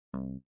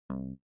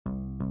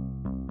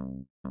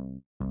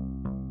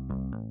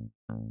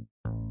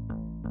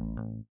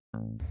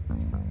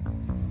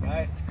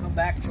Guys, to come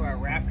back to our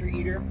Raptor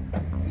eater,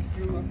 we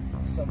threw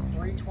some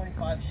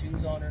 325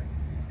 shoes on her,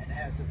 and it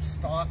has the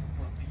stock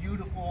with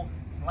beautiful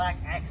black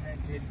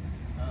accented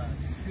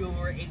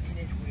silver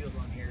 18-inch wheels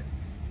on here.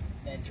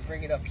 And to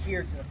bring it up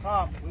here to the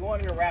top, we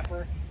wanted to wrap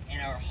her in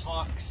our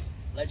Hawks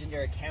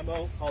legendary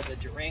camo called the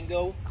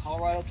Durango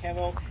Colorado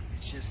camo.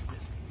 It's just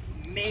this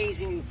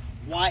amazing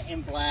white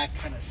and black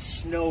kind of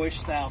snowish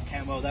style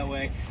camo. That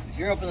way, if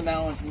you're up in the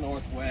mountains in the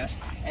northwest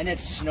and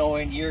it's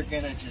snowing, you're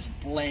gonna just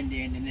blend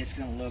in and it's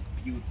gonna look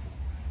beautiful.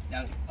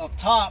 Now up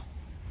top,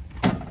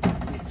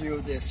 we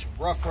threw this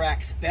rough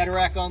rack better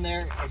rack on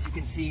there. As you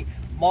can see,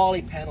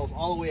 MOLLE panels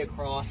all the way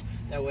across.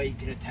 That way you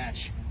can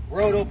attach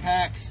roto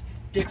packs,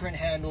 different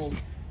handles,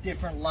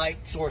 different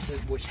light sources,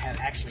 which have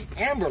actually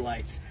amber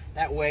lights.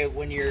 That way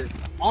when you're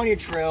on your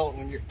trail,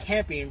 when you're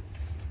camping,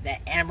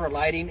 that amber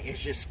lighting is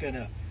just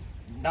gonna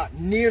not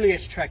nearly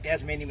attract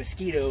as many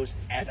mosquitoes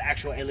as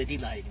actual LED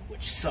lighting,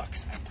 which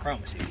sucks, I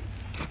promise you.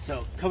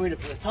 So coming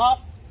up to the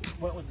top,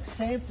 went with the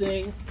same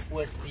thing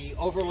with the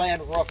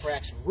Overland Rough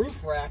Racks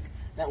roof rack.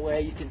 That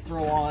way you can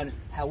throw on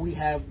how we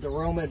have the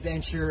Roma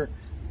Adventure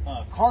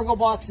cargo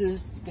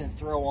boxes. You can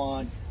throw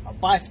on a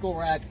bicycle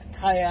rack, a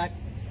kayak,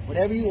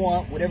 whatever you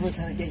want, whatever's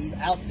going to get you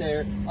out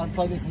there,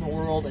 unplugging from the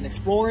world and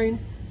exploring,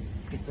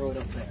 you can throw it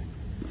up there.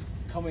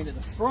 Coming to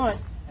the front,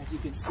 as you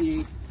can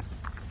see,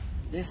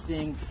 this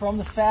thing from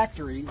the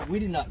factory, we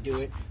did not do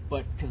it,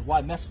 but because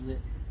why mess with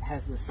it,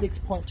 has the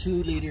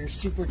 6.2 liter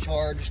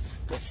supercharged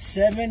with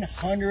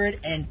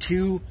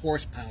 702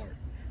 horsepower.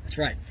 That's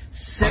right,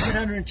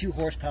 702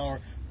 horsepower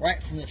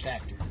right from the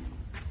factory.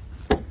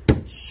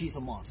 She's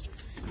a monster.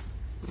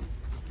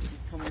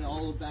 Coming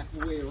all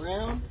the way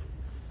around,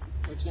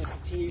 we're going to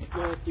continue to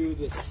go through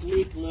the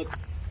sleek look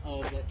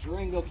of that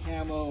Durango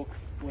camo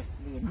with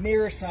the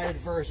mirror-sided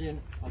version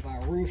of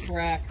our roof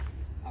rack,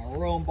 our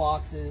roam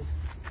boxes,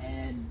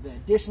 and the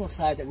additional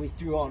side that we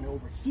threw on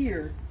over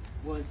here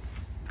was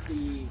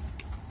the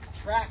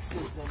track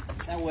system.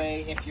 That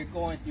way, if you're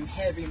going through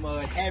heavy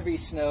mud, heavy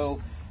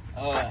snow,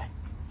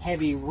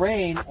 heavy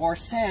rain, or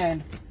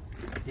sand,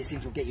 these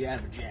things will get you out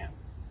of a jam.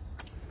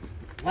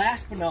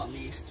 Last but not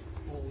least,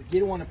 what we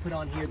did want to put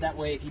on here, that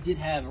way if you did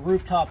have a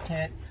rooftop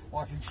tent,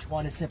 or if you just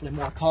wanted simply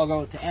more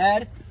cargo to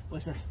add,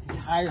 was this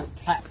entire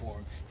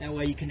platform. That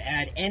way you can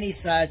add any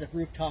size of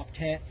rooftop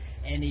tent,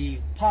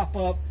 any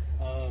pop-up,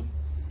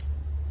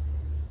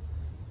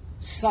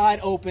 side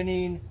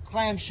opening,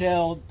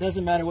 clamshell,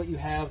 doesn't matter what you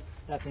have,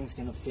 that thing's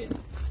gonna fit.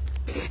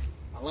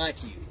 I lied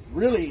to you.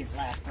 Really,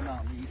 last but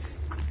not least,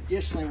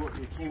 additionally what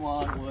we came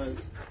on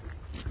was,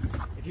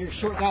 if you're a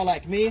short guy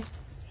like me,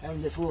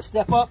 having this little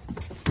step up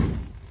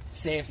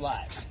saves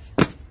lives.